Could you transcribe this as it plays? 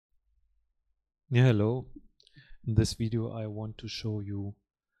Yeah, hello. In this video I want to show you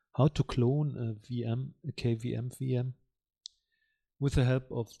how to clone a KVM VM with the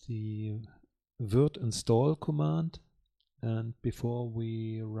help of the virt-install command. And before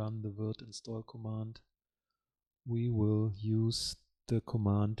we run the virt-install command, we will use the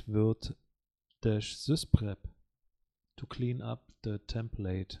command virt-sysprep to clean up the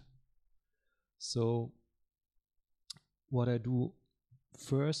template. So what I do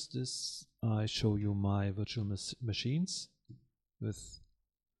first is I show you my virtual machines with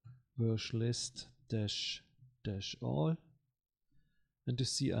virt-list -all, and you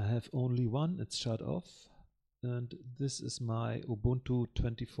see I have only one, it's shut off, and this is my Ubuntu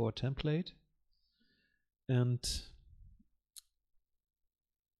 24 template, and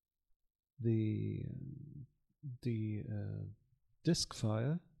the disk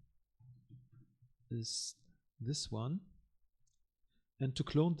file is this one. And to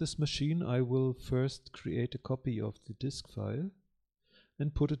clone this machine I will first create a copy of the disk file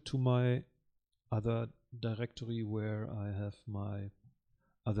and put it to my other directory where I have my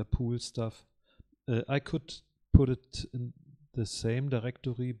other pool stuff. I could put it in the same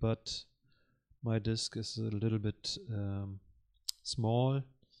directory, but my disk is a little bit small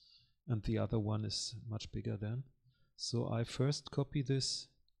and the other one is much bigger then. So I first copy this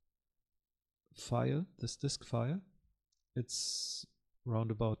file, this disk file. It's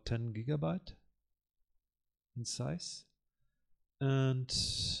around about 10 gigabyte in size. And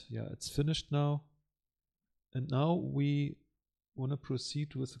yeah, it's finished now. And now we want to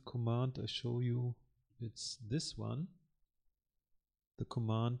proceed with the command I show you. It's this one. The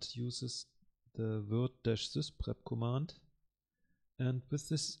command uses the virt-sysprep command, and with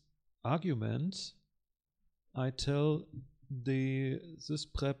this argument I tell the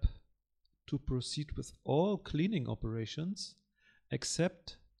sysprep to proceed with all cleaning operations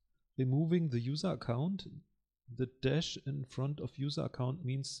except removing the user account. The dash in front of user account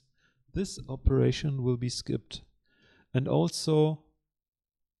means this operation will be skipped, and also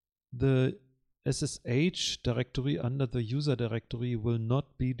the SSH directory under the user directory will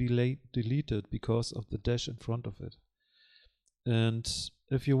not be deleted because of the dash in front of it. And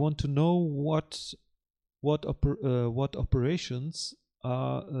if you want to know what operations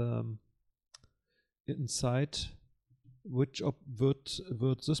are inside, which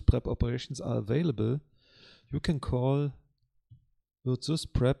virt-sysprep operations are available, you can call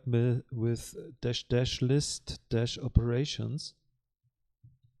virt-sysprep with --list-operations,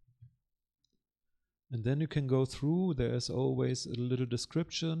 and then you can go through. There is always a little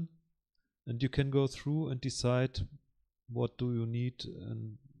description, and you can go through and decide what do you need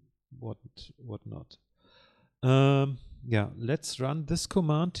and what not. Yeah, let's run this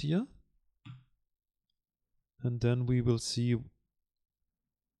command here, and then we will see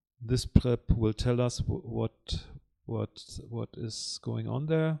this prep will tell us what is going on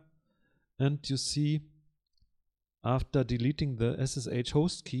there. And you see, after deleting the SSH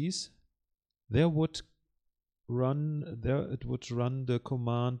host keys, it would run the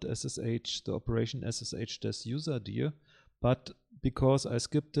command SSH, the operation SSH-userdir, but because I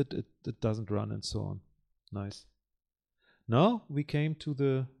skipped it, it doesn't run, and so on. Nice. Now we came to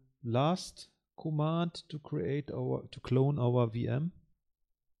the last command to clone our VM.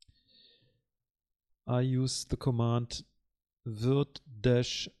 I use the command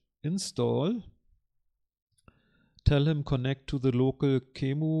virt-install. Tell him connect to the local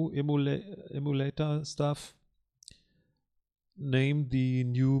qemu emulator stuff. Name the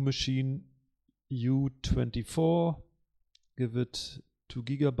new machine U24. Give it 2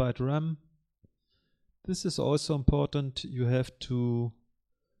 GB RAM. This is also important. You have to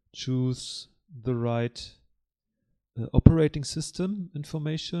choose the right operating system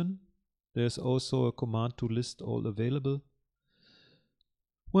information. There's also a command to list all available.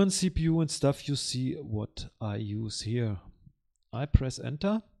 One CPU and stuff. You see what I use here. I press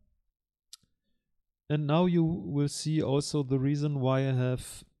enter. And now you will see also the reason why I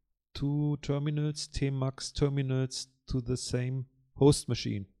have two terminals, tmax terminals, to the same host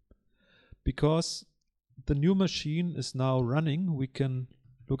machine. Because the new machine is now running, we can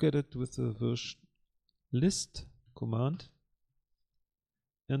look at it with the virt-list command.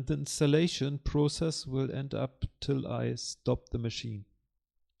 And the installation process will end up till I stop the machine.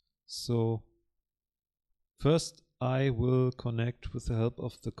 So first I will connect with the help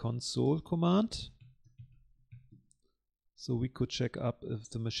of the console command. So we could check up if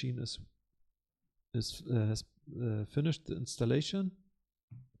the machine has finished the installation.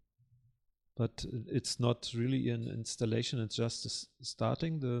 But it's not really an installation, it's just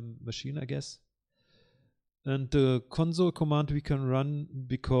starting the machine, I guess. And the console command we can run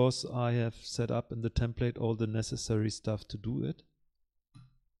because I have set up in the template all the necessary stuff to do it.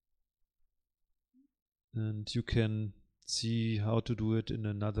 And you can see how to do it in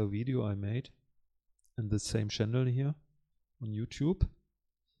another video I made in the same channel here on YouTube.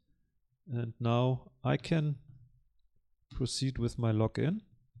 And now I can proceed with my login.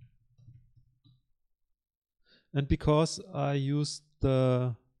 And because I used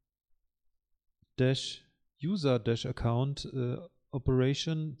the user-account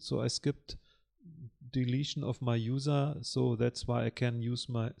operation, so I skipped deletion of my user, so that's why I can use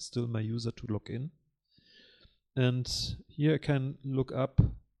still my user to log in. And here I can look up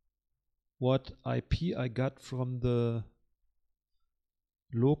what IP I got from the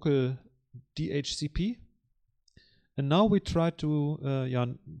local DHCP. And now we try to,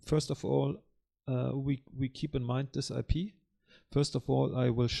 first of all, we keep in mind this IP. First of all,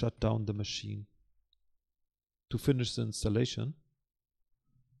 I will shut down the machine to finish the installation.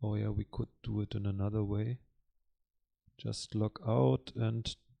 Oh yeah, we could do it in another way. Just log out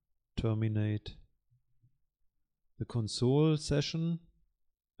and terminate the console session.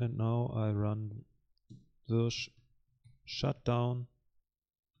 And now I run shutdown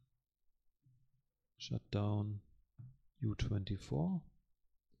U24.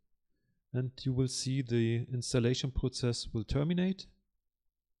 And you will see the installation process will terminate.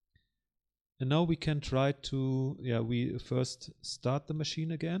 And now we can try to, we first start the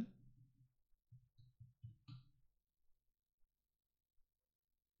machine again.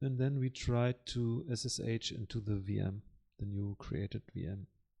 And then we try to SSH into the VM, the new created VM.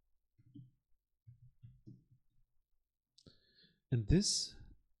 And this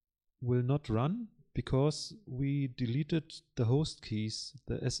will not run because we deleted the host keys,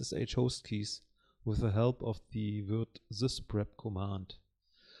 the SSH host keys, with the help of the virt-sysprep command.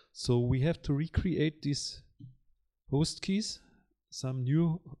 So we have to recreate these host keys, some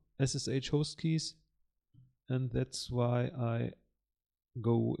new SSH host keys, and that's why I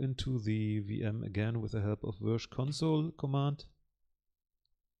go into the VM again with the help of virt-console command.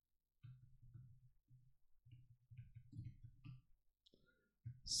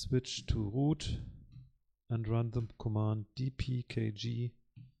 Switch to root and run the command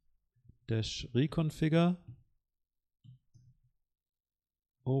dpkg-reconfigure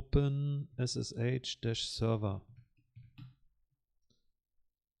open ssh-server.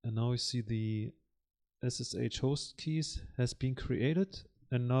 And now we see the SSH host keys has been created,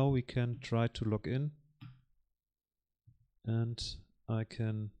 and now we can try to log in, and I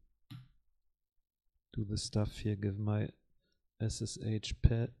can do the stuff here, give my SSH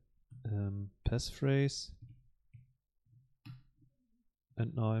passphrase,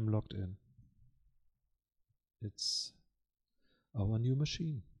 and now I'm logged in. It's our new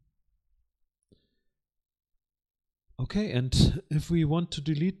machine. Okay, and if we want to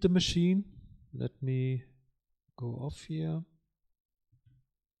delete the machine, let me go off here.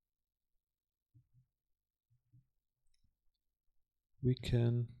 We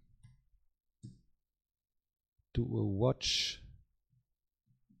can do a watch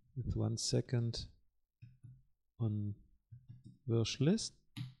with 1 second on virtual list.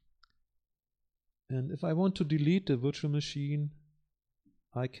 And if I want to delete the virtual machine,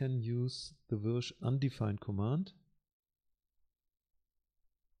 I can use the virt-undefined command.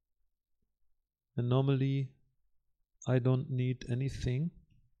 And normally I don't need anything.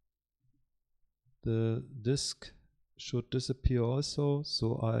 The disk should disappear also,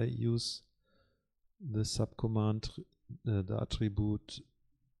 so I use the subcommand, the attribute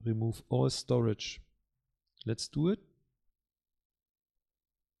remove all storage. Let's do it.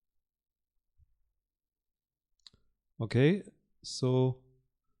 Okay, so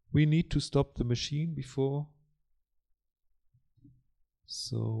we need to stop the machine before.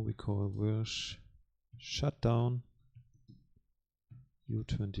 So we call virt shutdown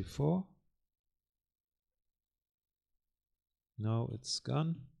U24. Now it's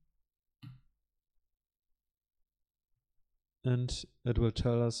gone. And it will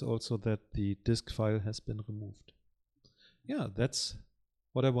tell us also that the disk file has been removed. Yeah, that's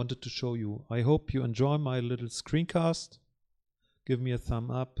what I wanted to show you. I hope you enjoy my little screencast. Give me a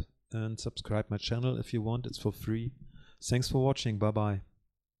thumb up and subscribe my channel if you want. It's for free. Thanks for watching. Bye bye.